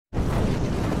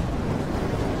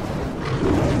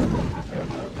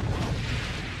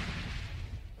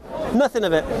Nothing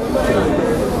of it.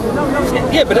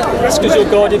 Yeah, but that's because you're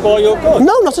guided by your God.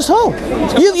 No, not at all.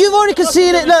 You've already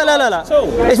conceded. No.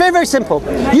 It's very, very simple.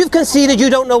 You've conceded you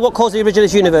don't know what caused the original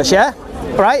universe, yeah?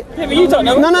 Right? Yeah, but you don't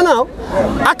know. No.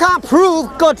 I can't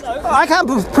prove God. I can't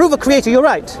prove a creator. You're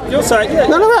right. You're saying, yeah.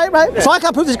 No, right. Yeah. So I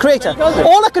can't prove there's a creator.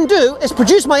 All I can do is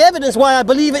produce my evidence why I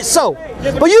believe it's so.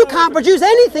 Yeah, but you can't produce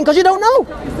anything because you don't know.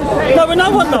 No, but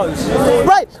no one knows.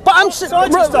 Right, but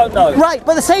scientists don't know. Right,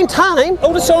 but at the same time,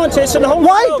 all the scientists and the whole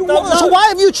world don't know. So why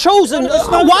have you chosen?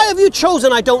 Why have you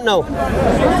chosen? I don't know.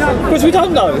 Because we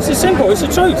don't know. It's as simple. It's the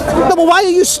truth. No, but why are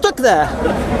you stuck there?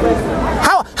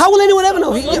 How will anyone ever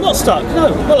know? I'm not stuck.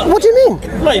 No. Well, what do you mean?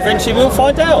 Well, eventually we'll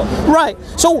find out. Right.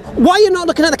 So why are you not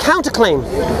looking at the counterclaim?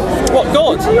 What,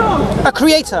 God? A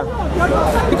creator.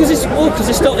 Because it's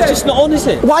just not on, is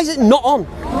it? Why is it not on?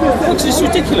 Because it's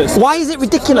ridiculous. Why is it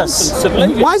ridiculous?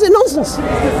 Why is it nonsense?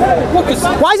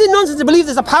 Why is it nonsense to believe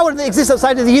there's a power that exists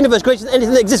outside of the universe greater than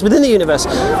anything that exists within the universe?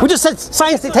 We just said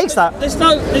science dictates that. There's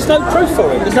no proof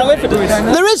for it. There's no evidence.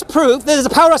 There is proof there's a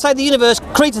power outside the universe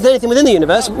greater than anything within the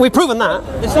universe. We've proven that.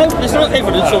 There's no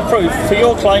evidence or proof for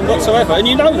your claim whatsoever, and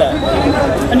you know that.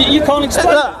 And you can't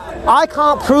explain it. I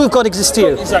can't prove God exists to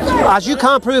you. Exactly. As you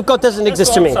can't prove God doesn't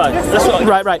exist to me. That's what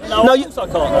right. No, of course I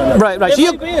can't. Right.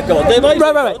 There may be a God. There may be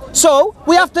a God. So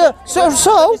we have to.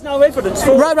 There's no evidence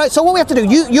for it. Right. So what we have to do?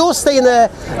 you're staying there.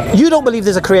 You don't believe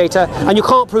there's a creator, and you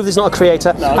can't prove there's not a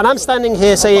creator. No. And I'm standing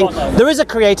here saying there is a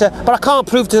creator, but I can't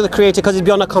prove to the creator because it's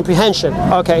beyond our comprehension.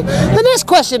 Okay. The next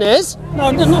question is,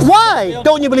 why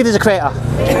don't you believe there's a creator?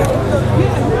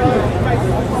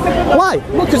 Why?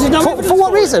 Well, because there's no evidence for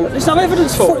what reason? There's no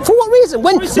evidence for it. For what reason?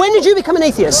 When did you become an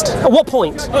atheist? At what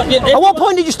point? At what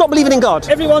point did you stop believing in God?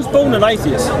 Everyone's born an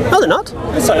atheist. No, they're not.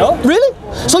 Yes, they are. Really?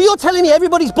 So you're telling me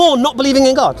everybody's born not believing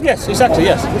in God? Yes, exactly,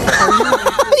 yes.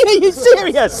 Are you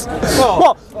serious?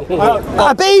 What?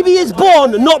 A baby is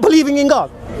born not believing in God?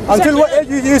 Until what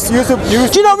you used to...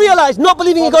 Do you not realise not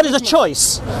believing in God is a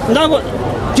choice? No,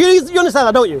 you understand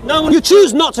that, don't you? You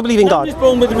choose not to believe in God. No one is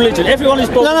born with religion. Everyone is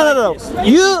born. No.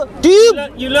 Do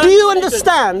you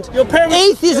understand?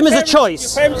 Atheism is a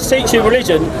choice. Your parents teach you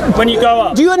religion when you grow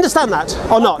up. Do you understand that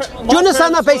or not? Do you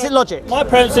understand that basic logic? My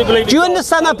parents do believe. Do you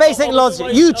understand that basic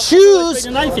logic? You choose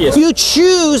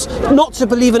not to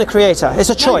believe in a creator. It's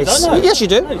a choice. Yes, you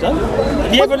do. No, you don't.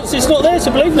 The evidence is not there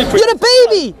to believe in a creator.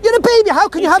 You're a baby. How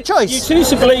can you have choice? You choose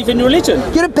to believe in religion.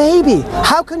 You're a baby.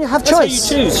 How can you have choice? That's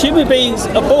how you choose. Human beings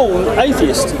are born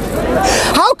atheist.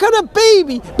 How can a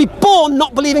baby be born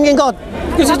not believing in God?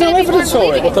 Because there's no evidence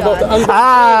for it.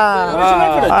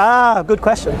 Good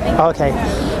question. Okay.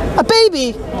 A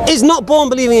baby is not born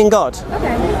believing in God,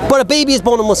 but a baby is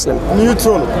born a Muslim.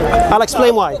 Neutral. I'll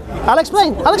explain why. I'll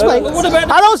explain.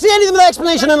 I don't see anything with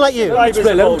explanation unlike you. I'll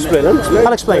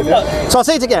explain. So I'll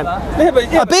say it again.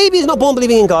 A baby is not born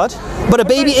believing in God, but a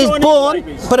baby is born.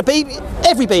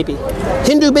 Every baby,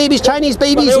 Hindu babies, Chinese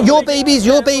babies, your babies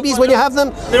when you have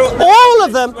them, all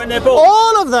of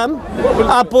them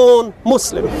are born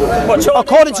Muslim,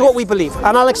 according to what we believe.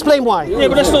 And I'll explain why. Yeah,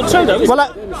 but that's not true though.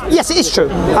 Well, yes, it is true.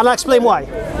 And I'll explain why.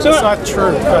 So it's not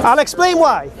true. I'll explain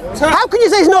why. How can you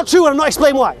say it's not true and not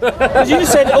explain why? Because you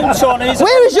said all Chinese.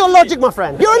 Where is your logic, my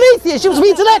friend? You're an atheist. You must be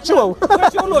intellectual.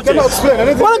 Where's your logic? Well,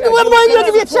 I'm going to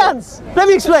give you a chance. Let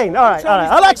me explain. All right.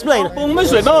 I'll explain.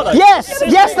 Muslim, are they? Yes,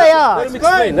 they are.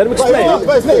 Let him explain.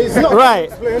 Right.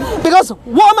 Because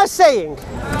what am I saying?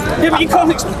 Yeah, but you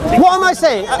can't explain. What am I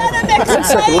saying?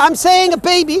 I'm saying a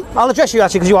baby. I'll address you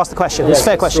actually because you asked the question. It's a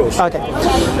fair question. Okay.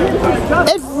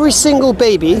 Every single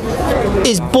baby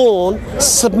is born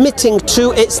submitting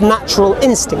to its natural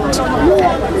instinct.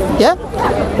 Yeah?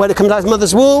 When it comes out of its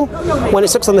mother's womb, when it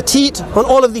sucks on the teat, on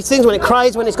all of these things, when it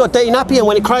cries, when it's got a dirty nappy, and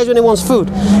when it cries when it wants food.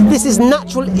 This is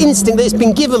natural instinct that has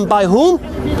been given by whom?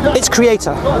 Its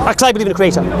creator. Actually, I believe in a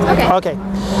creator. Okay.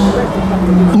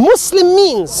 Muslim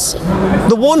means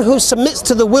the one who submits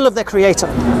to the will of their creator.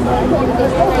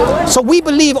 So we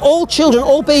believe all children,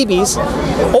 all babies,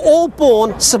 are all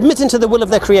born submitting to the will of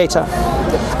their creator.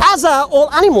 As are all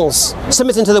animals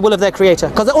submitting to the will of their creator,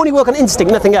 because they only work on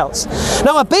instinct, nothing else.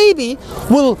 Now a baby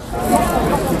will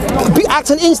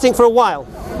act on instinct for a while.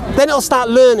 Then it'll start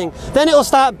learning. Then it'll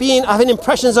start having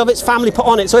impressions of its family put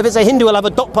on it. So if it's a Hindu, it'll have a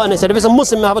dot put on its head. If it's a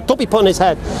Muslim, it'll have a topi put on its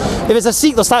head. If it's a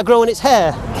Sikh, they'll start growing its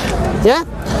hair. Yeah?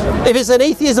 If it's an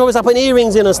atheist, always I put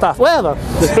earrings in and stuff. Whatever.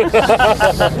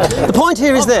 The point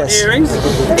here is this. Earrings?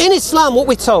 In Islam, what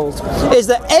we're told is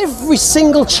that every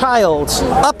single child,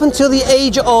 up until the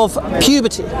age of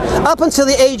puberty, up until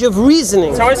the age of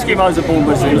reasoning, So Eskimos are born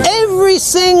Muslims. every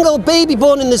single baby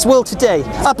born in this world today,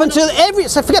 up until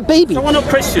so forget baby. So why not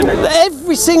Christian then?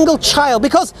 Every single child,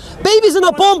 because babies are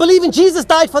not born believing Jesus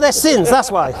died for their sins,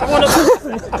 that's why.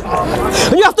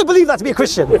 And you have to believe that to be a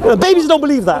Christian. Babies don't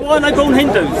believe that. Why are they born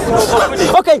Hindus?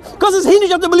 Okay, because as Hindus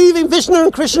you have to believe in Vishnu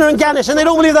and Krishna and Ganesh, and they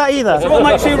don't believe that either. So what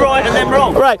makes you right and them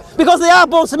wrong? Right, because they are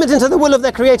born submitting to the will of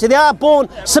their creator. They are born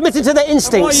submitting to their Why are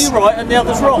instincts. you right and the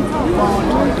others wrong?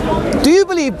 Do you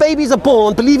believe babies are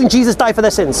born believing Jesus died for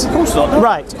their sins? Of course not. No.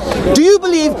 Right. Do you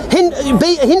believe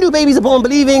Hindu babies are born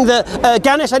believing that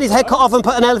Ganesh had his head cut off and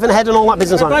put an elephant head and all that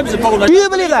business on? Babies are born, they Do you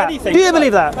don't believe believe that? anything, Do you do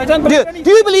believe they? that? They don't believe anything.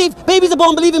 Do you believe babies are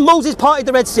born believing Moses parted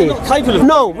the Red Sea? They're not capable of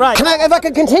No, right. If I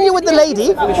can continue with the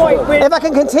lady,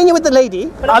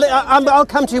 I'll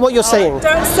come to what you're saying.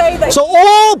 Don't say that. So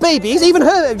all babies, even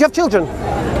her, do you have children?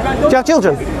 Do you have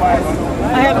children?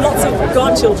 I have lots of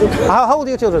godchildren. How old are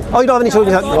your children? Oh, you don't have any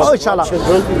children? Oh,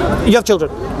 inshallah. You have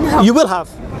children? You will have.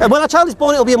 And when a child is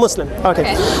born, it'll be a Muslim.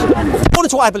 Okay. According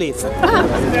to what I believe.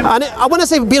 And when I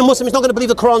say being a Muslim, it's not going to believe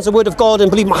the Quran's the word of God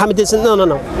and believe Muhammad did something.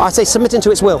 No. I say submitting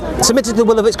to its will. Submitting to the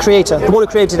will of its creator, the one who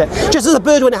created it. Just as a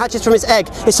bird, when it hatches from its egg,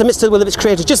 it submits to the will of its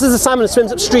creator. Just as a salmon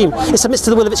swims upstream, it submits to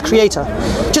the will of its creator.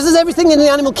 Just as everything in the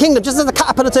animal kingdom, just as the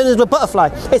caterpillar turns into a butterfly,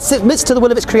 it submits to the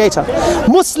will of its creator.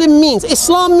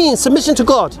 Islam means submission to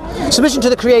God, submission to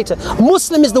the creator.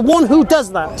 Muslim is the one who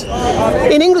does that.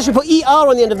 In English, we put ER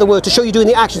on the end of the word to show you're doing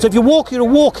the action. So if you walk, you're a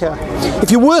walker. If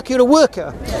you work, you're a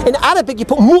worker. In Arabic, you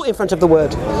put mu in front of the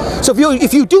word. So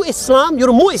if you do Islam, you're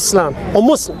a mu-Islam or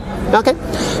Muslim. Okay?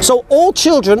 So all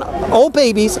children, all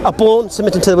babies are born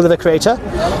submitting to the will of their creator.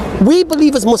 We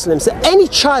believe as Muslims that any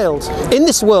child in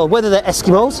this world, whether they're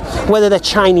Eskimos, whether they're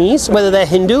Chinese, whether they're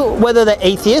Hindu, whether they're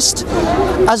atheist,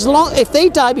 if they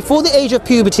die before the age of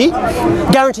puberty,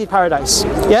 guaranteed paradise.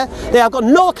 Yeah? They have got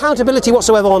no accountability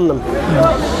whatsoever on them.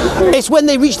 It's when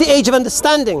they reach the age of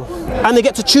understanding and they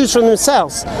get to choose for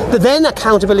themselves that then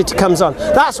accountability comes on.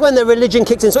 That's when their religion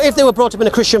kicks in. So if they were brought up in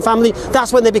a Christian family,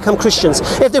 that's when they become Christians.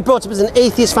 If they're brought up as an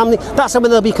atheist family, that's when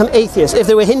they'll become atheists. If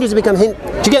they were Hindus, they become Hindu. Do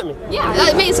you get me? Yeah,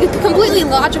 I mean, it's a completely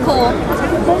logical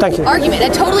Thank you. argument.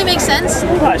 It totally makes sense.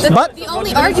 But the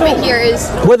only argument here is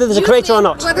whether there's a creator or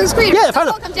not. Whether there's a creator. Yeah, fair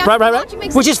enough.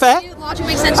 Right. Which is fair. Logic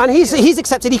makes sense. And he's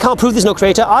accepted he can't prove there's no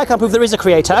creator. I can't prove there is a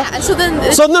creator. Yeah, and so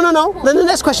then... So no. Then the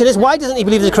next question is, why doesn't he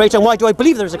believe there's a creator, and why do I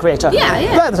believe there is a creator? Yeah.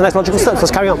 Right, that's a nice logical step.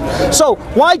 Let's carry on. So,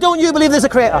 why don't you believe there's a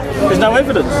creator? There's no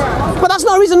evidence. But that's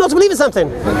not a reason not to believe in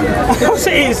something. Of course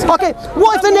it is. Okay,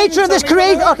 what if the nature of this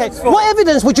creator... Okay, what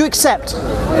evidence would you accept?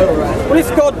 Well, if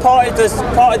God parted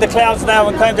the clouds now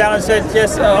and came down and said,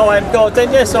 yes, I am God,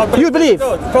 then yes, I believe. You believe?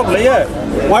 God. Probably, yeah.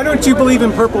 Why don't you believe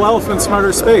in purple elephants from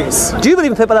outer space? Do you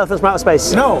believe in purple elephants from outer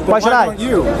space? No, but Why should why I? don't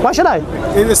you? Why should I?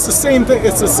 It's the same thing.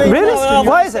 It's the same. Really? question.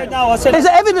 Why is it? No, I said... Is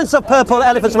there evidence of purple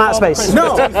elephants from outer space?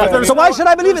 No. So why should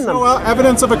I believe in them? There's no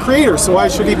evidence of a creator, so why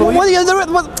should he believe?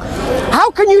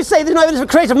 How can you say there's no evidence of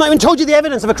a creator? I've not even told you the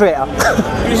evidence of a creator.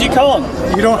 Because you can't.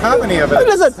 You don't have any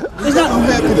evidence. Listen,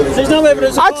 There's no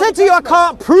evidence. I said to you I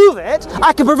can't prove it.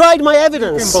 I can provide my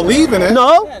evidence. You can believe in it.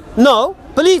 No.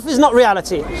 Belief is not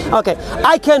reality. Okay,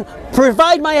 I can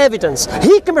provide my evidence.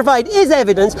 He can provide his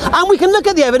evidence, and we can look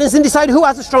at the evidence and decide who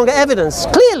has the stronger evidence.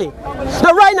 Clearly.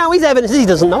 Now, right now, his evidence is he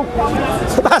doesn't know.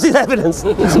 That's his evidence.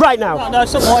 Right now. No,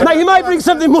 it's not my Now, you might bring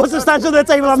something more substantial to the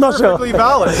table. I'm not sure. Perfectly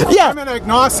valid. Yeah. I'm an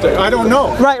agnostic. I don't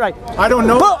know. Right. I don't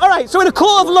know. But all right. So in a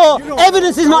court of law,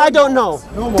 evidence is not I don't know.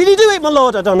 Did he do it, my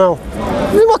lord? I don't know.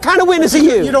 What kind of witness are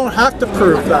you? You don't have to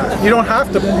prove that. You don't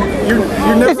have to. You're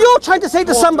never. If you're trying to say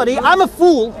to somebody, I'm a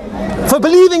fool for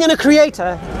believing in a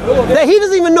creator, that he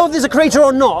doesn't even know if there's a creator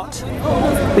or not,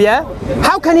 yeah?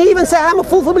 How can he even say I'm a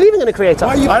fool for believing in a creator?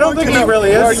 I don't think he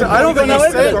really is. I don't think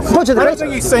he's saying. Point to the I don't creator.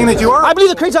 think he's saying that you are. I believe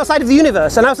the creator outside of the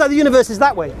universe, and outside the universe is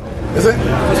that way. Is it?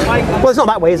 Well, it's not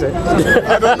that way, is it?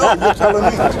 I don't know. You're telling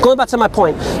me. Going back to my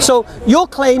point. So your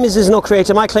claim is there's no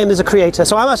creator, my claim there's a creator.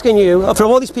 So I'm asking you,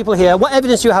 from all these people here, what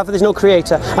evidence do you have that there's no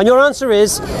creator? And your answer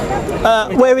is,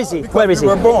 where is he? Where is he?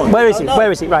 Where is he?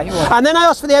 Where is he? Right. And then I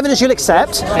ask for the evidence you'll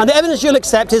accept, and the evidence you'll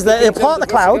accept is that he'll part the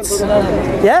clouds.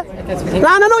 Yeah?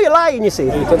 No, you're lying, you see.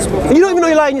 You don't even know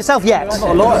you're lying yourself yet.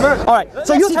 All right,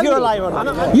 so you're telling me you're a liar or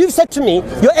not. You've said to me,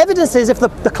 your evidence is if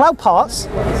the cloud parts,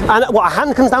 and what, a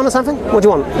hand comes down or something? What do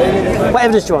you want? What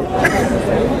evidence do you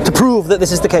want? To prove that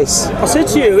this is the case. I said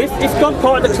to you, if God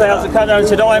parted the clouds and came down and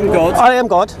said, I am God, I am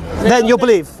God, then you'll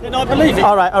believe. then I believe it.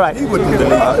 All right, all right. He wouldn't believe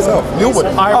that. You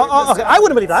wouldn't. Okay, I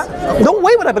wouldn't believe that. No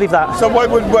way would I believe that. So why?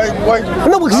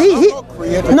 No,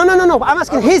 because no. I'm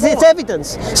asking it's evidence.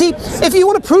 See, if you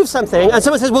want to prove something and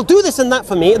someone says, well, do this and that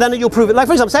for me, then you'll prove it. Like,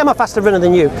 for example, say I'm a faster runner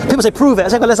than you. People say, prove it. I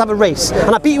say, well, let's have a race.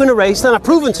 And I beat you in a race, then I've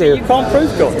proven to you. You can't prove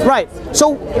God. Right.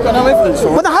 So, You've got no evidence for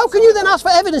it. but how can you then ask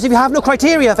for evidence if you have no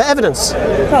criteria for evidence?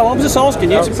 No, I'm just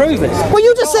asking you to prove it. Well,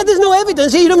 you just said there's no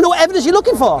evidence. You don't know what evidence you're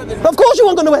looking for. Of course you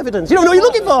won't got no evidence. You don't know what you're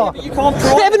looking for. You can't The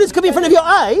provide evidence could be in front of your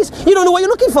eyes. You don't know what you're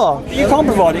looking for. You can't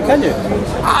provide it, can you?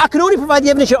 I can only provide the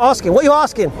evidence you're asking. What are you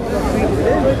asking?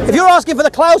 If you're asking for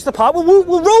the clouds to part, we'll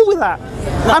roll with that.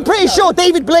 I'm pretty sure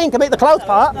David Blaine can make the clouds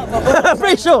part. I'm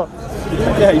pretty sure.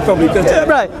 Yeah, you probably could.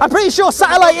 Right. I'm pretty sure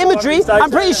satellite imagery.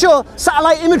 I'm pretty sure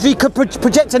satellite imagery could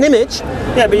project an image.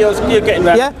 Yeah, but you're getting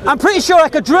around. Yeah. I'm pretty sure I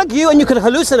could drug you and you could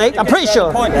hallucinate. I'm pretty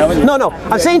sure. Point now, isn't it? No.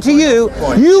 I'm saying to you,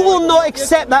 you will not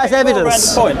accept that as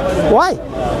evidence. Around the point. Why?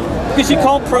 Because you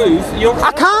can't prove your.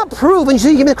 I can't prove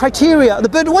until you give me the criteria. The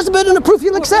burden. What's the burden of proof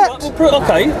you'll accept?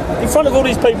 Okay, in front of all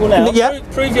these people now, Yeah.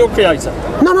 prove your creator.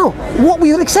 No. What will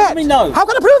you accept? I mean, no. How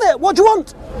can I prove it? What do you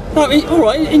want? No, all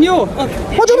right, in your.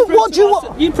 What do you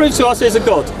want? You prove to us there's a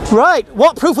God. Right.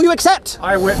 What proof will you accept?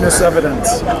 Eyewitness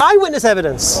evidence. Eyewitness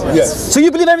evidence. Yes. So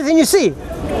you believe everything you see?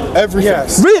 Everything.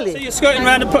 Yes. So Really? you're skirting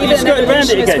around Even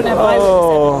it again.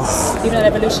 Even an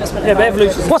evolutionist would Yeah, but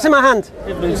evolution What's in my hand?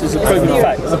 is a proven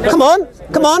fact.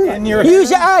 Come on. your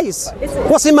Use your eyes.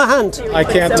 What's in my hand? I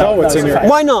can't tell what's in your hand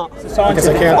Why not? because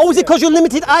I can't. Oh, is it because you're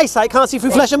limited eyesight, can't see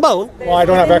through flesh and bone? Well, I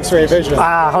don't have X-ray vision.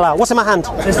 Hello. What's in my hand?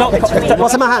 It's not.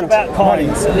 What's in my hand? About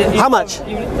coins. How much?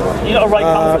 You're not a rate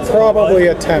comfort. Probably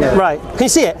a tenner. Right. Can you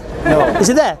see it? No. Is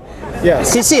it there? Yes.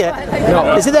 Can you see it?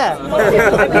 No. Is it there?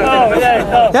 Oh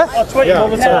yeah. Yeah? I tweet all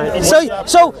the time.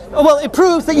 So, it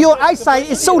proves that your eyesight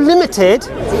is so limited.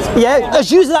 Yeah,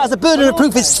 as using that as a burden of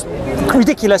proof is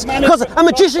ridiculous. Because a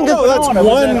magician can. No, that's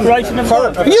one Creation of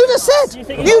part. God. You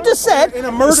just said. In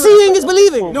a murder- Seeing is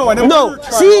believing. No, in a murder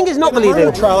trial, seeing is not in a murder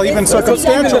believing. trial, even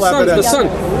circumstantial evidence.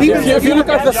 If you look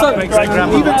at the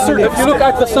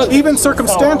sun, Even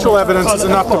circumstantial evidence is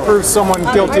enough to prove someone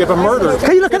guilty of a murder.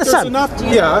 Can you look at the If there's sun? enough,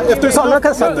 yeah. If there's Come on, enough, look at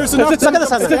the sun. if there's enough Look at the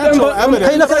sun. circumstantial Can you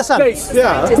evidence. look at the sun?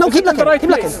 Yeah. No, keep looking. Keep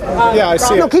looking. Yeah, I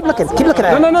see No, it. keep looking. Keep looking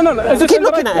at it. No. Keep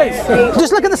looking at it.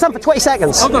 Just look at the sun for 20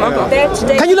 seconds. Hold on.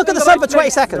 Can you look at the sun for 20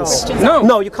 seconds? No.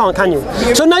 No, you can't, can you?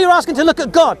 So now you're asking to look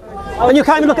at God, and you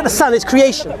can't even look at the sun, it's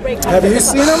creation. Have you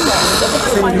seen him?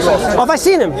 Have I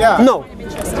seen him? Yeah. No.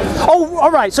 Oh,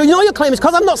 all right. So you know your claim is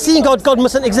because I'm not seeing God, God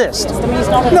mustn't exist.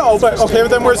 No, but okay,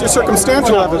 then where's your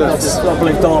circumstantial evidence?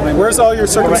 Where's all your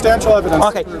circumstantial evidence?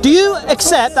 Okay. Do you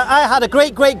accept that I had a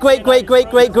great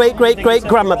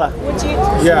grandmother?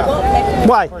 Yeah.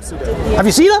 Why? Have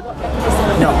you seen her?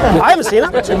 No. I haven't seen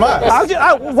her. You must.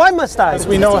 Why must I?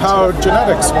 We know how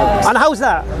genetics works. And how's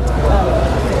that?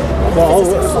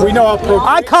 Well, we know how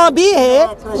I can't be here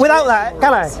without that,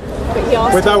 can I?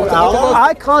 without Allah.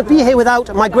 I can't be here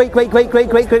without my great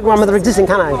grandmother existing,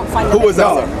 can I? Who was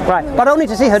Allah? Right, but I don't need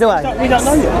to see her, do I? We don't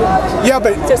know yet. Yeah,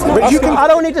 but you can I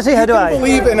don't need to see her, do I?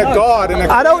 believe in a God and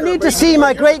a I don't need to see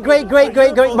my great.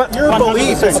 Your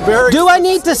belief is very. Do I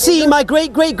need to see my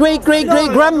great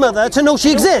grandmother to know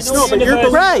she exists? No, but your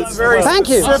belief Right. is very Thank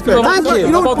you. specific. Thank You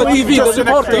you. don't believe just in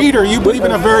a creator. You believe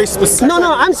in a very specific.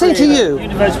 No, I'm saying to you,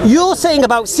 you're saying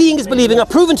about seeing is believing. I've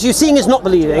proven to you seeing is not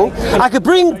believing. I could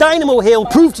bring Dynamo here and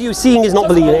prove to you seeing is not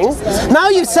believing. Now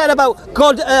you've said about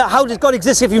God, how does God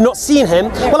exist if you've not seen him?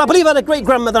 Well, I believe I had a great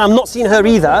grandmother, I'm not seeing her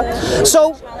either.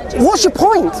 So, what's your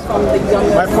point?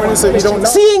 My point is that you don't know.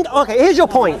 Seeing, okay, here's your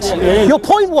point. Your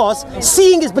point was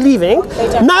seeing is believing.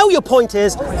 Now your point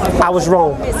is I was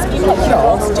wrong. Can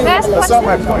I ask a That's not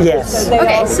my question? point. Yes.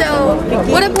 Okay, so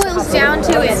what it boils down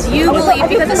to is you believe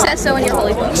because it says so in your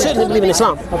holy book. Certainly believe in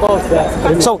Islam.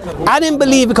 So I didn't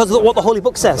believe because of what the Holy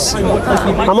Book says. I'm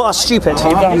not that stupid.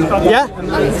 Yeah?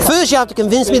 First you have to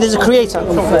convince me there's a creator.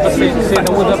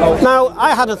 Now,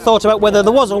 I hadn't thought about whether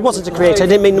there was or wasn't a creator. It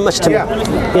didn't mean much to me.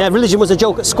 Yeah, religion was a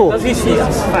joke at school.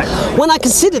 When I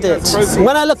considered it,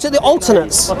 when I looked at the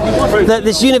alternates, that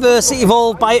this universe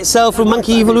evolved by itself through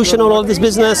monkey evolution and all of this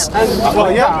business,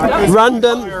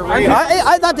 random,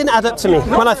 that didn't add up to me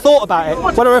when I thought about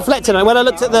it, when I reflected on it, when I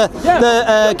looked at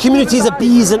the communities of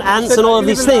bees and and ants and all of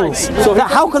these things.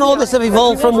 How can all this have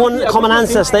evolved from one common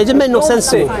ancestor? It just made no sense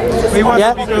to me.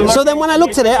 Yeah. So then when I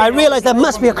looked at it, I realized there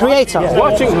must be a creator.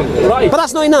 But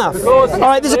that's not enough. All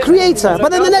right, there's a creator.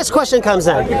 But then the next question comes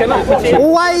in.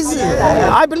 Why is...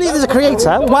 I believe there's a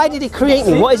creator. Why did he create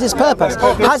me? What is his purpose?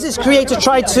 Has this creator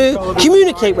tried to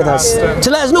communicate with us? To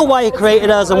let us know why he created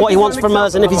us and what he wants from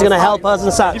us and if he's going to help us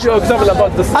and such.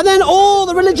 And then all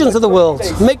the religions of the world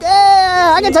make...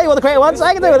 I can tell you what the creator wants.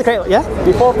 I can tell you what the creator wants.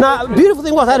 Yeah? Now, the beautiful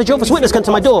thing was I had a Jehovah's Witness come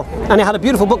to my door and he had a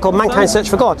beautiful book called Mankind's Search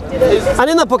for God. And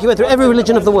in that book he went through every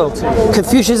religion of the world.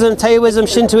 Confucianism, Taoism,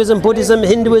 Shintoism, Buddhism,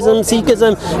 Hinduism,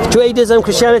 Sikhism, Judaism,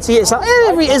 Christianity, Islam,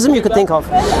 every ism you could think of.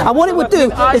 And what it would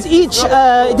do is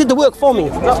it did the work for me.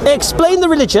 It explained the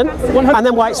religion and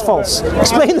then why it's false.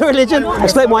 Explain the religion,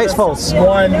 explain why it's false.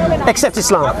 Except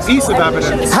Islam. Piece of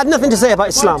evidence. Had nothing to say about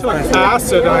Islam.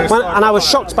 Acid, And I was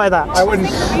shocked by that.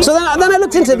 So then I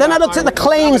looked into it. Then I looked at the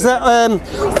claims that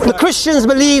the Christians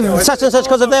believe such and such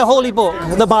because of their holy book,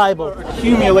 the Bible,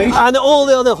 and all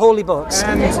the other holy books.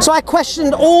 So I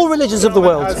questioned all religions of the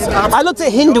world. I looked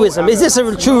at Hinduism. Is this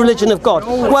a true religion of God?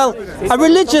 Well, a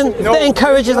religion that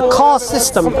encourages a caste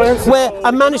system where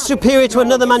a man is superior to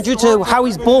another man due to how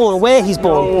he's born, where he's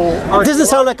born. It doesn't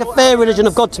sound like a fair religion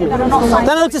of God to me. Then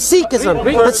I looked at Sikhism.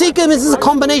 And Sikhism is a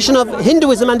combination of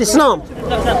Hinduism and Islam.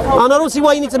 And I don't see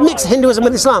why you need to mix Hinduism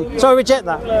with Islam. So I reject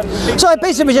that. So I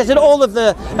basically rejected all of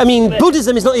the... I mean,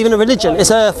 Buddhism is not even a religion.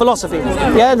 It's a philosophy.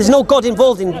 Yeah, there's no God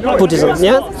involved in Buddhism.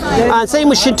 Yeah, and same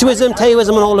with Shintoism,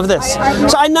 Taoism, and all of this.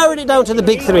 So I narrowed it down to the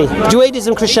big three: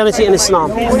 Judaism, Christianity, and Islam.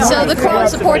 So the Quran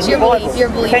supports your belief. Your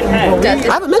belief does.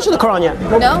 I haven't mentioned the Quran yet.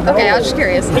 No? Okay, I was just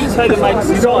curious.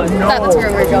 That's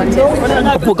where we're going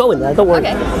to. We'll go in there. Don't worry.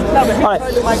 Okay. All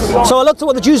right. So I looked at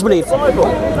what the Jews believe.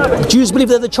 The Jews believe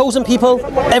they're the chosen people.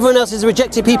 Everyone else is the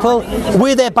rejected people.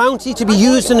 We're their bounty to be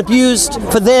used and abused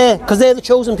because they're the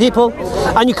chosen people.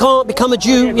 And you can't become a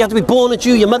Jew. You have to be born a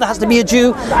Jew. Your mother has to be a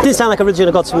Jew. It didn't sound like a religion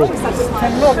of God to me.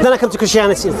 Then I come to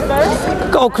Christianity.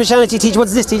 Oh, Christianity teaches, what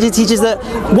does this teach? It teaches that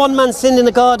one man sinned in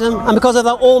the garden, and because of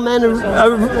that all men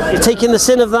are taking the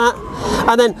sin of that.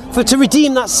 And then to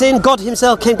redeem that sin, God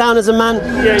himself came down as a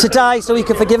man to die so he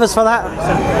could forgive us for that.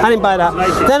 I didn't buy that.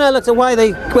 Then I looked at where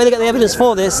they get the evidence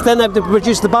for this. Then I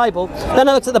produced the Bible. Then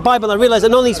I looked at the Bible and I realised that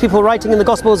none of these people writing in the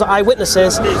Gospels are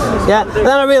eyewitnesses. Yeah. And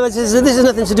then I realised this is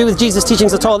nothing to do with Jesus'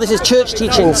 teachings at all. This is church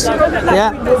teachings.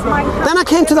 Yeah. Then I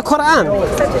came to the Quran.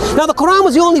 Now the Quran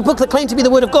was the only book that claimed to be the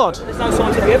word of God.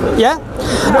 Yeah.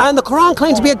 And the Quran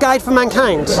claimed to be a guide for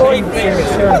mankind.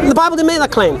 The Bible didn't make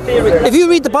that claim. If you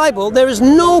read the Bible, there is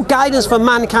no guidance for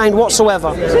mankind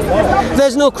whatsoever.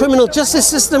 There's no criminal justice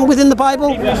system within the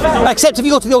Bible, except if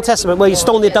you go to the Old Testament where you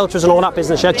stone the adulterers and all that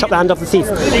business, you chop the hand off the thief.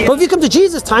 But if you come to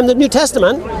Jesus' time, the New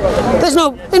Testament, there's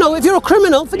no, if you're a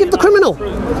criminal, forgive the criminal.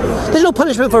 There's no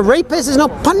punishment for rapists, there's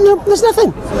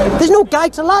nothing. There's no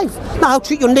guide to life. Now, how to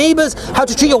treat your neighbours, how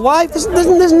to treat your wife,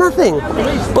 there's nothing.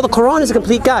 But the Quran is a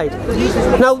complete guide.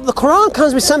 Now, the Quran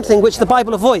comes with something which the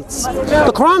Bible avoids.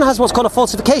 The Quran has what's called a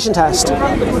falsification test.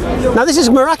 Now, this is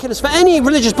miraculous for any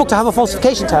religious book to have a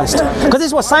falsification test, because this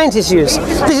is what scientists use.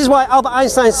 This is why Albert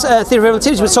Einstein's theory of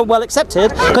relativity was so well accepted,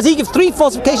 because he gives 3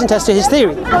 falsification tests to his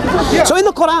theory. So in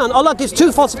the Quran, Allah gives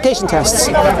 2 falsification tests.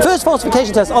 First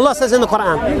falsification test, Allah says in the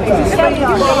Quran,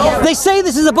 they say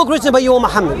this is a book written by you, O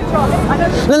Muhammad.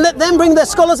 Then let them bring their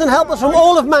scholars and helpers from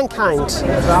all of mankind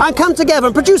and come together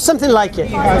and produce something like it.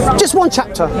 Just one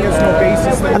chapter.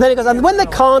 And then he goes, and when they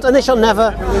can't, and they shall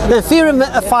never, then fear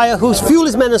a fire whose fuel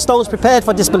is men and stones prepared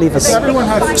for disbelievers.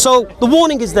 So the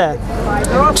warning is there.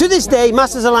 To this day,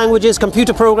 masters of languages,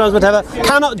 computer programs, whatever,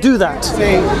 cannot do that.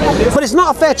 But it's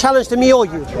not a fair challenge to me or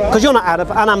you, because you're not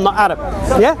Arab and I'm not Arab.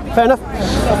 Yeah, fair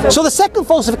enough. So the second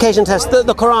falsification test that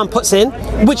the Quran puts in,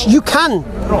 which you can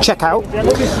check out,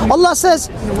 Allah says,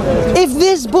 if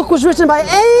this book was written by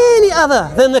any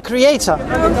other than the Creator,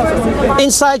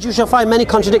 inside you shall find many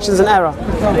contradictions and error.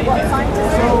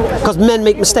 Because men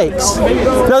make mistakes.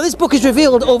 Now this book is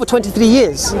revealed over 23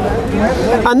 years.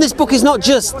 And this book is not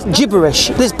just gibberish.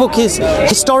 This book is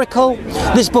historical.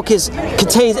 This book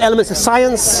contains elements of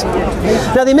science.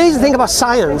 Now the amazing thing about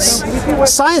science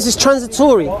is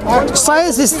transitory.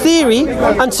 Science is theory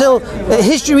until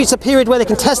history reaches a period where they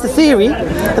can test the theory,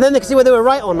 and then they can see whether they were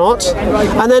right or not.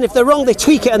 And then if they're wrong, they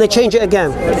tweak it and they change it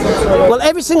again. Well,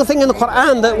 every single thing in the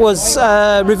Quran that was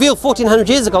revealed 1400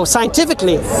 years ago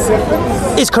scientifically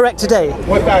is correct correct today?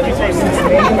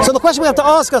 So the question we have to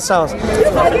ask ourselves,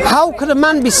 how could a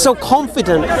man be so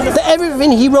confident that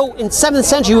everything he wrote in 7th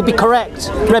century would be correct,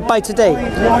 read by today?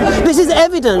 This is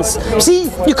evidence. See,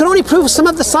 you can only prove some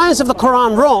of the science of the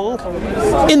Quran wrong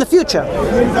in the future.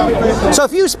 So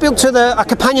if you spoke to a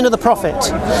companion of the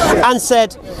Prophet and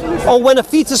said, oh, when a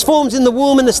fetus forms in the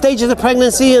womb in the stages of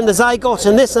pregnancy and the zygote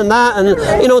and this and that,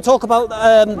 and talk about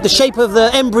the shape of the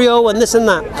embryo and this and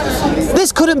that,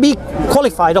 this couldn't be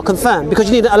qualified or confirmed because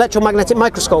you need an electromagnetic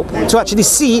microscope to actually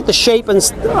see the shape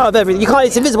of everything. You can't,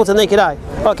 it's invisible to the naked eye.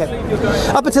 Okay.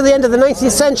 Up until the end of the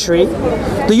 19th century,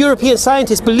 the European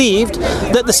scientists believed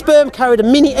that the sperm carried a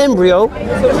mini embryo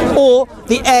or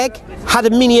the egg had a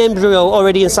mini embryo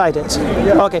already inside it.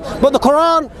 Okay, but the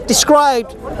Quran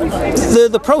described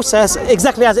the process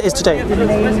exactly as it is today.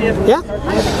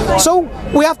 Yeah? So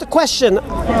we have to question,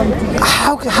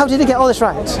 how did he get all this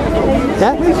right?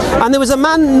 Yeah? And there was a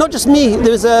man, not just me,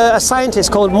 there was a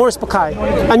scientist called Maurice Bucaille,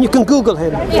 and you can Google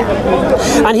him.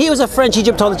 And he was a French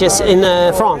Egyptologist in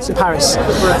France, in Paris.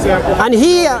 And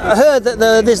he heard that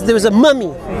there was a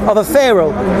mummy of a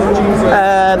pharaoh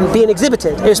being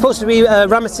exhibited. It was supposed to be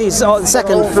Ramesses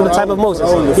II from the time of Moses.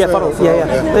 I'm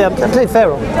saying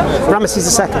Pharaoh.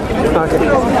 Ramesses II.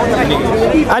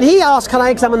 Okay. And he asked, can I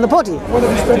examine the body?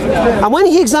 And when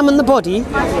he examined the body,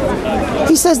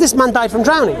 he says this man died from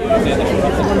drowning.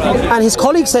 And his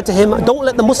colleague said to him, don't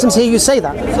let the Muslims hear you say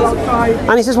that.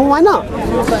 And he says, well, why not?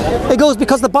 It goes,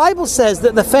 because the Bible says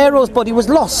that the Pharaoh's body was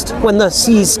lost when the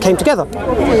seas came together.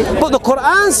 But the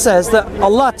Quran says that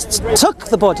Allah took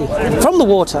the body from the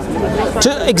water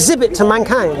to exhibit to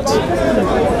mankind.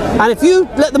 And if you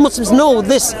let the Muslims know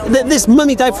that this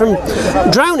mummy died from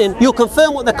drowning, you'll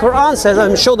confirm what the Quran says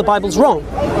and show the Bible's wrong.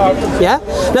 Yeah?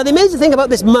 Now the amazing thing about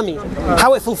this mummy,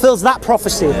 how it fulfills that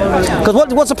prophecy. Because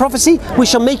what's a prophecy? We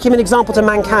shall make him an example to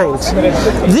mankind.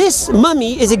 This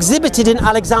mummy is exhibited in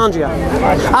Alexandria.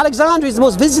 Alexandria is the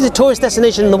most visited tourist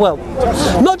destination in the world.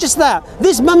 Not just that,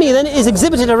 this mummy then is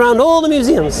exhibited around all the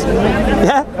museums.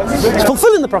 Yeah? It's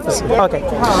fulfilling the prophecy. Okay.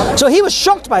 So he was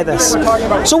shocked by this.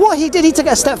 So what he did, he took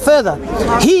it a step further.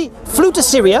 He flew to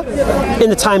Syria in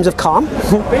the times of calm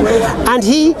and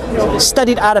he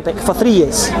studied Arabic for 3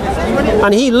 years.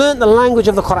 And he learned the language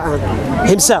of the Quran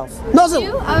himself.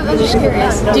 I'm just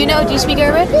curious. Do you speak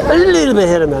Arabic? A little bit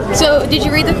here and there. So did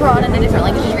you read the Quran in a different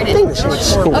language? Did you read it English.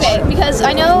 Okay, because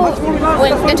I know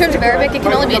in terms of Arabic, it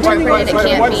can only be interpreted. It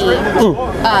can't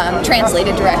be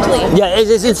translated directly. Yeah,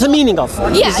 it's the meaning of.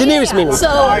 Yeah, it's the nearest meaning. So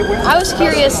I was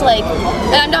curious,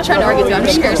 and I'm not trying to argue with you. I'm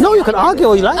just curious. No, you can argue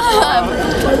all you like.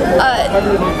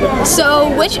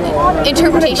 So which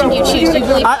interpretation do you choose? Do you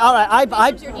believe?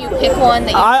 Or do you pick one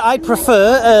that you? I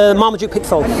prefer Marmaduke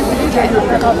Pitfall.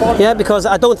 Okay. Yeah, because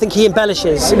I don't think he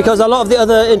embellishes. Because a lot of the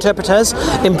other interpreters,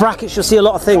 in brackets, you'll see a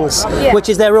lot of things, which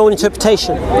is their own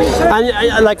interpretation.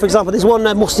 And like for example, there's one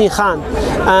Muhsin Khan,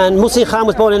 and Muhsin Khan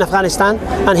was born in Afghanistan,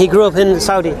 and he grew up in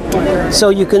Saudi. So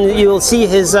you'll see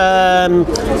his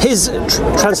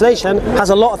translation has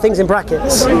a lot of things in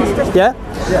brackets. Yeah,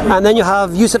 and then you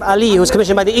have Yusuf Ali, who was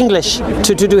commissioned by the English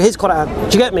to do his Quran.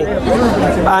 Do you get me?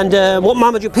 And what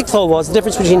Marmaduke Pitfall was, the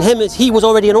difference between him is he was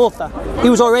already an author. He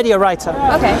was already a writer.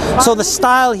 Okay. So the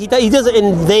style, he does it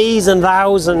in theys and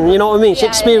thous and, you know what I mean,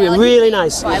 Shakespearean, really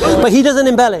nice. But he doesn't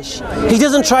embellish. He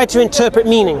doesn't try to interpret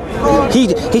meaning.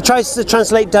 He tries to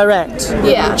translate direct.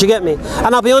 Yeah. Do you get me?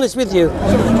 And I'll be honest with you,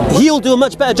 he'll do a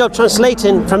much better job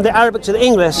translating from the Arabic to the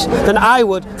English than I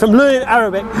would from learning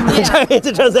Arabic and trying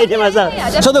to translate it myself.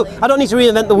 So I don't need to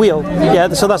reinvent the wheel. Yeah,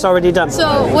 so that's already done.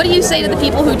 So what do you say to the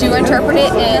people who do interpret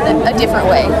it in a different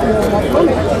way?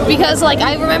 Because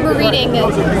I remember reading,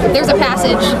 there's a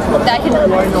passage that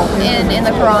in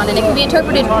the Quran, and it can be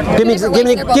interpreted. Give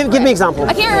me an example.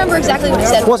 I can't remember exactly what it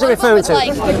said. What's it referring to?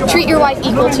 Like, treat your wife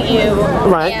equal to you,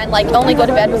 right? And only go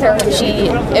to bed with her when she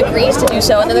agrees to do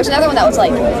so. And then there's another one that was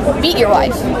beat your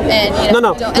wife, and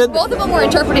and both of them were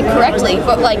interpreted correctly,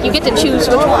 but you get to choose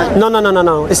which one.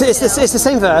 No. It's the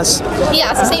same verse.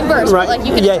 Yeah, it's the same verse, right? But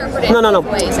you can interpret it both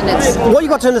ways, and it's. What you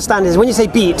got to understand is when you say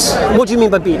beat, what do you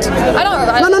mean by beat? I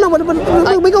don't know.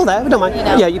 No. We go there. We don't mind.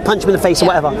 Yeah, you punch him in the face or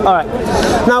whatever. All right.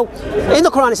 Now, in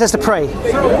the Quran it says to pray,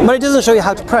 but it doesn't show you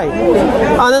how to pray.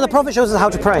 And then the Prophet shows us how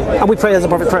to pray, and we pray as the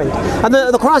Prophet prayed. And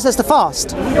the Quran says to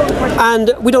fast,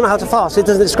 and we don't know how to fast. It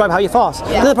doesn't describe how you fast.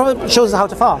 Then the Prophet shows us how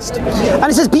to fast, and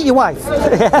it says beat your wife.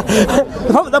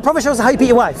 The Prophet shows us how you beat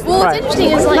your wife. Well, what's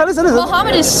interesting is listen.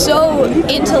 Muhammad is so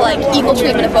into equal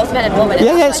treatment of both men and women.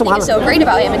 Yeah, I think it's so great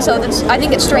about him, and so I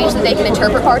think it's strange that they can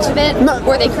interpret parts of it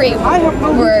where they create women.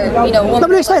 No, but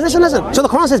listen. So the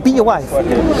Quran says beat your wife.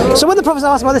 So when the Prophet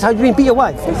asked about this, how do you mean beat your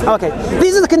wife? Okay,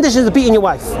 these are the conditions of beating your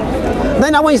wife.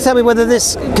 Then I want you to tell me whether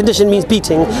this condition means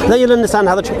beating. Then you'll understand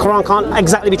how the Quran can't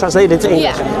exactly be translated into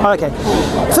English. Yeah. Okay.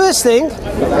 First thing,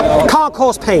 can't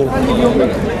cause pain.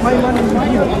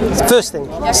 First thing.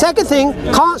 Second thing,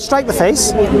 can't strike the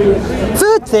face.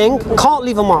 Third thing, can't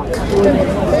leave a mark.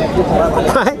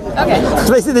 Right? Okay.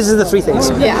 This is the three things.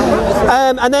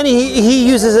 Yeah. And then he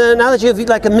uses an analogy of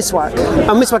like a miswak.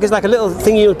 A miswak is like a little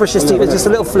thing you brush your teeth. It's just a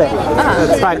little flip.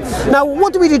 Right. Now,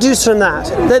 what do we deduce from that?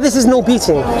 That this is no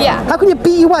beating. Yeah. How can you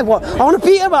beat your wife? What? I want to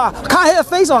beat her, but I can't hit her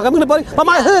face. I'm going to body. I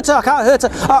might hurt her. I can't hurt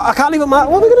her. I can't leave her mark.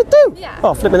 What are we going to do? Yeah.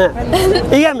 Oh, flipping it.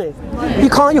 You get me? You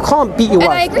can't beat your wife.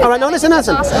 I agree. All right. Now listen.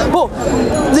 Awesome. But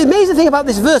the amazing thing about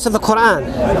this verse of the Quran,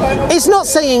 it's not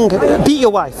saying beat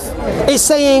your wife. It's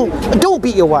saying don't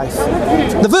beat your wife.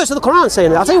 The verse of the Quran is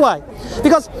saying that. I'll tell you why.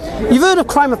 Because you've heard of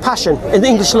crime of passion in the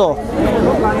English law.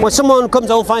 When someone comes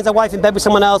home, finds their wife in bed with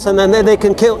someone else, and then they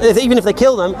can kill, even if they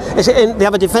kill them, they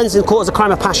have a defence in court as a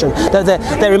crime of passion.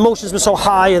 Their emotions were so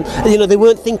high, and they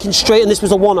weren't thinking straight, and this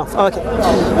was a one-off. Okay.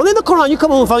 Well, in the Quran, you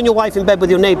come home and find your wife in bed with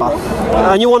your neighbour,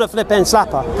 and you want to flip and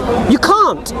slap her. You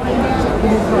can't.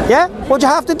 Yeah? What do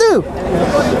you have to do?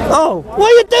 Oh,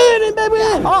 what are you doing in bed with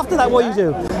her? After that, what do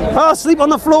you do? Oh, sleep on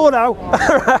the floor now.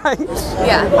 Right?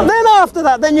 Yeah. And then after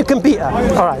that, then you can beat her.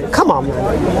 All right, come on,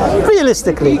 man.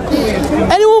 Realistically,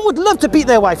 anyone would love to beat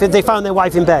their wife if they found their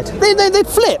wife in bed. They'd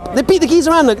flip. They'd beat the keys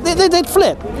around. They'd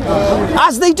flip.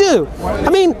 As they do. I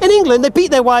mean, in England, they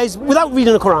beat their wives without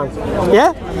reading the Quran.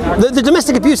 Yeah? The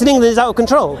domestic abuse in England is out of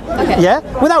control. Okay. Yeah?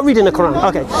 Without reading the Quran.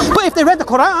 Okay. But if they read the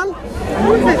Quran,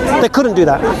 they couldn't do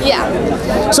that.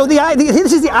 Yeah. So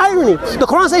this is the irony. The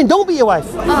Quran saying don't beat your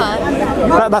wife.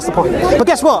 That's the point. But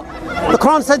guess what? The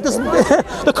Quran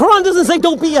the Quran doesn't say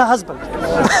don't beat your husband.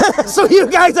 So you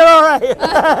guys are all right.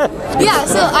 Yeah.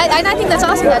 So I think that's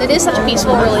awesome that it is such a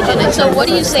peaceful religion. And so what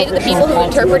do you say to the people who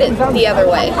interpret it the other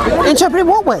way? Interpret it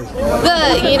what way?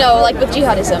 Like with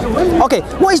jihadism. Okay.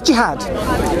 What is jihad?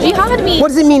 Jihad means. What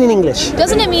does it mean in English?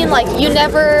 Doesn't it mean like you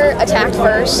never attacked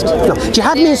first? No.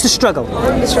 Jihad means to struggle.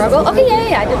 The struggle? Okay,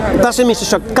 yeah, I didn't remember. That's what it means to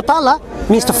struggle. Qatala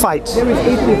means to fight.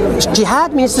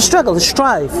 Jihad means to struggle, to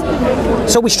strive.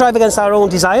 So we strive against our own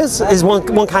desires is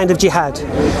one kind of jihad.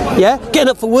 Yeah? Getting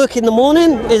up for work in the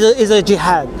morning is a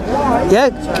jihad. Yeah?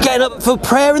 Getting up for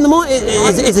prayer in the morning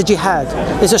is a jihad.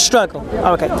 It's a struggle.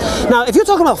 Okay. Now, if you're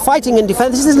talking about fighting and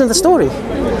defense, this isn't the story.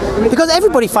 Because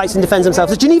everybody fights and defends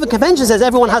themselves. The Geneva Convention says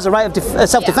everyone has a right of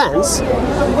self-defense.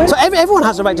 So everyone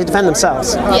has a right to defend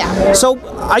themselves. Yeah. So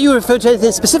are you referring to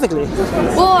anything specifically?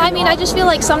 Well, I mean, I just feel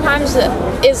like sometimes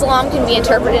Islam can be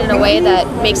interpreted in a way that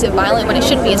makes it violent when it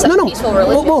shouldn't be. It's such a peaceful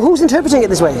religion. Well, who's interpreting it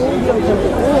this way?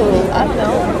 I don't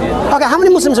know. Okay, how many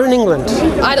Muslims are in England?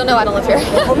 I don't know, I don't live here.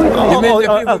 How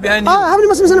many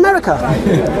Muslims in America?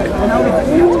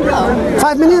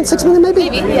 5 million, 6 million maybe?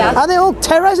 Maybe, yeah. Are they all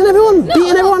terrorizing everyone? No,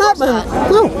 beating everyone up?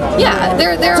 No. Yeah,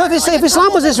 they're So if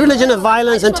Islam was this religion of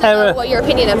violence and terror... what your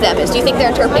opinion of them is. Do you think they're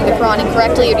interpreting the Quran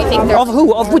incorrectly, or do you think they're... Of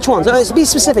who? Of which ones? Be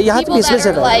specific. You have to be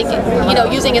specific. People that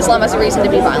are using Islam as a reason to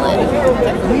be violent.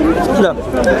 Look,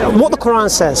 what the Quran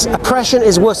says, oppression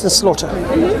is worse than slaughter.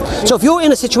 So if you're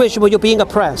in a situation where you're being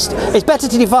oppressed, it's better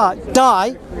to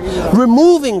die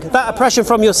removing that oppression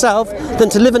from yourself than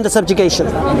to live under subjugation.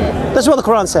 That's what the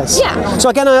Quran says. Yeah. So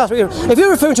again, I ask you, if you're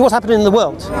referring to what's happening in the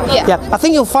world, I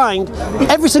think you'll find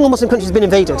every single Muslim country has been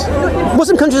invaded.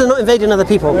 Muslim countries are not invading other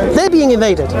people. They're being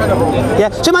invaded. Yeah.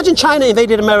 So imagine China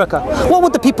invaded America. What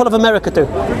would the people of America do?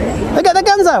 They get their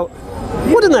guns out.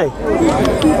 Wouldn't they?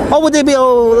 Or would they be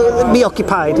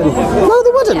occupied? No,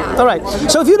 they wouldn't. All right.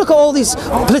 So if you look at all these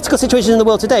political situations in the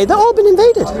world today, they've all been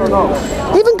invaded.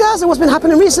 Even Gaza, what's been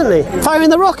happening recently? Firing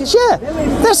the rockets,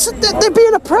 they're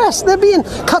being oppressed. They're being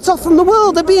cut off from the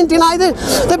world. They're being denied.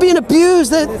 They're being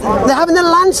abused. They're having their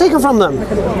land taken from them.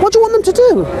 What do you want them to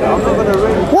do?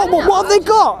 What have they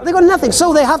got? They've got nothing.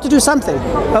 So they have to do something.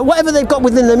 Whatever they've got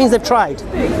within them means they've tried.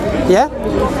 Yeah?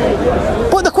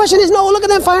 But the question is, no, look at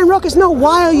them firing rockets. No,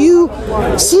 why are you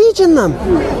sieging them?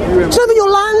 It's not even your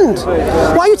land.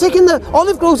 Why are you taking the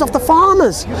olive groves off the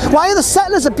farmers? Why are the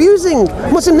settlers abusing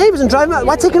Muslim neighbours and driving out?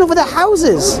 Why taking over their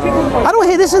houses? I don't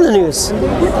hear this in the news.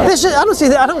 I don't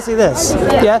see this.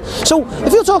 Yeah. So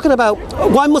if you're talking about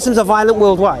why Muslims are violent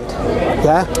worldwide,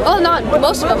 Well, not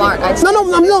most of them aren't.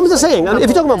 No, I'm just saying. If you're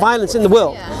talking about violence in the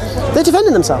world. They're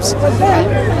defending themselves.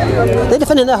 They're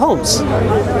defending their homes.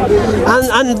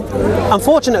 And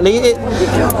unfortunately,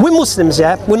 we're Muslims,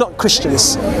 yeah? We're not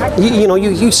Christians.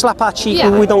 You slap our cheek,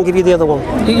 we don't give you the other one.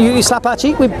 You slap our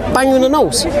cheek, we bang you in the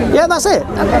nose. Yeah, that's it.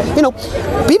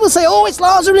 People say, oh,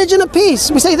 Islam's a religion of peace.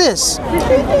 We say this: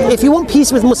 if you want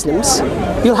peace with Muslims,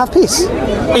 you'll have peace.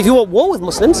 If you want war with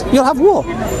Muslims, you'll have war.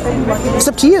 It's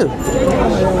up to you.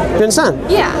 You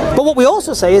understand? Yeah. But what we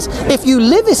also say is, if you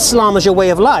live Islam as your way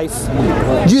of life,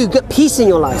 you get peace in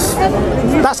your life.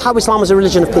 That's how Islam is a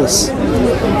religion of peace.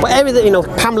 But everything,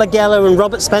 Pamela Geller and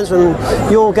Robert Spencer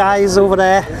and your guys over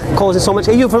there causing so much.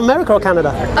 Are you from America or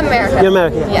Canada? America. You're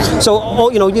American. Yeah. So,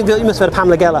 you must have heard of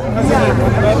Pamela Geller.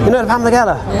 You know of Pamela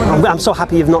Geller? I'm so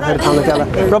happy you've not heard of Pamela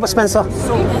Geller. Robert Spencer?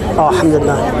 Oh,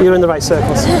 alhamdulillah. You're in the right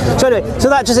circles. So anyway, so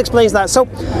that just explains that. So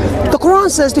the Quran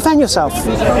says defend yourself.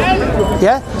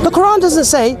 Yeah? The Quran doesn't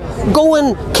say go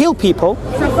and kill people.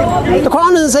 The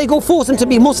Quran doesn't say go force them to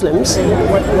be Muslims.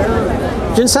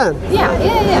 Do you understand?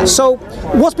 Yeah. So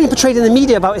what's being portrayed in the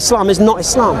media about Islam is not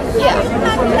Islam.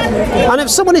 Yeah. And if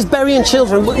someone is burying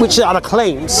children, which are the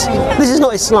claims, this is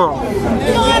not Islam.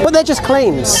 But they're just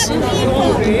claims.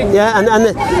 Yeah, and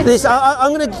this,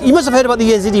 you must have heard about the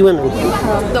Yazidi women.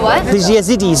 The what? These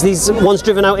Yazidis, these ones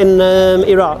driven out in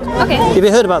Iraq. Okay. Have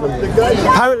you heard about them?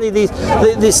 Apparently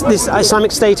this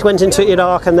Islamic State went into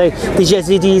Iraq, and these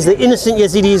Yazidis, the innocent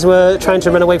Yazidis, were trying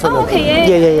to run away from them.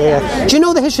 Okay, yeah. Do you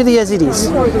know the history of the Yazidis?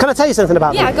 Can I tell you something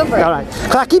about them? Yeah, go for it. All right.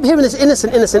 Because I keep hearing this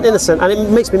innocent, and it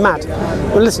makes me mad.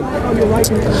 Well, listen.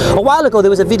 A while ago,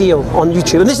 there was a video on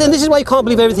YouTube, and this is why you can't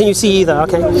believe everything you see either,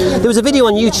 okay? There was a video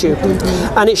on YouTube,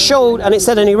 and it showed, and it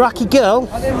said an Iraqi girl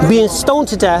being stoned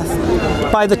to death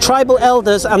by the tribal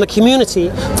elders and the community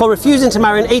for refusing to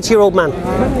marry an 80-year-old man.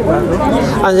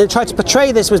 And they tried to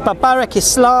portray this was barbaric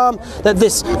Islam, that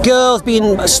this girl's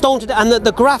being stoned to death, and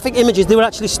the graphic images, they were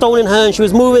actually stoning her, and she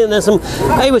was moving, and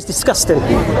it was disgusting.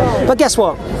 But guess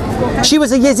what? She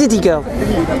was a Yazidi girl.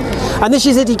 And this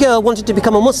Yazidi girl wanted to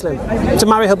become a Muslim, to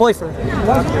marry her boyfriend.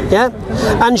 Yeah?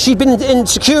 And she'd been in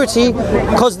security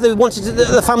because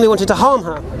the family wanted to harm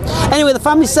her. Anyway, the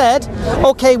family said,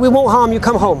 okay, we won't harm you,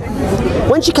 come home.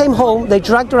 When she came home, they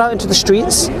dragged her out into the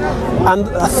streets, and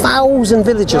 1,000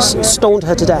 villagers stoned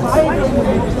her to death.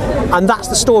 And that's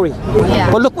the story. Yeah.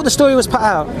 But look what the story was put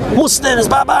out. Muslims,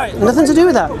 barbaric. Nothing to do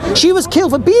with that. She was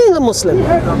killed for being a Muslim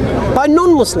by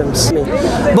non-Muslims.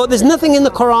 But there's nothing in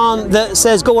the Quran that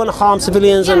says go and harm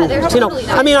civilians. Yeah, and totally not.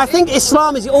 I mean, I think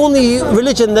Islam is the only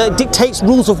religion that dictates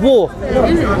rules of war.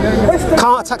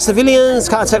 Can't attack civilians,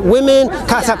 can't attack women,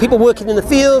 can't attack people working in the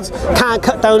fields, can't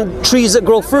cut down trees that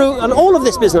grow fruit, and all of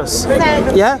this business.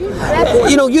 Yeah?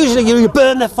 Usually you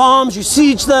burn their farms, you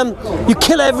siege them, you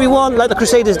kill everyone like the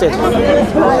Crusaders did.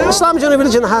 Islam is the only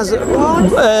religion that has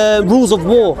rules of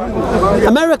war.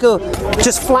 America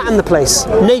just flattened the place.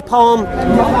 Napalm,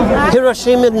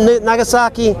 Hiroshima,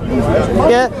 Nagasaki.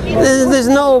 Yeah, there's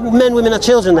no men, women, or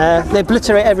children there. They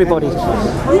obliterate everybody.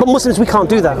 But Muslims, we can't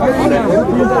do that.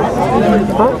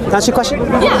 Huh? That's your question?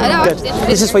 Yeah, no, good.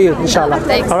 This is for you, inshallah.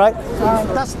 Thanks. All right.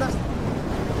 That's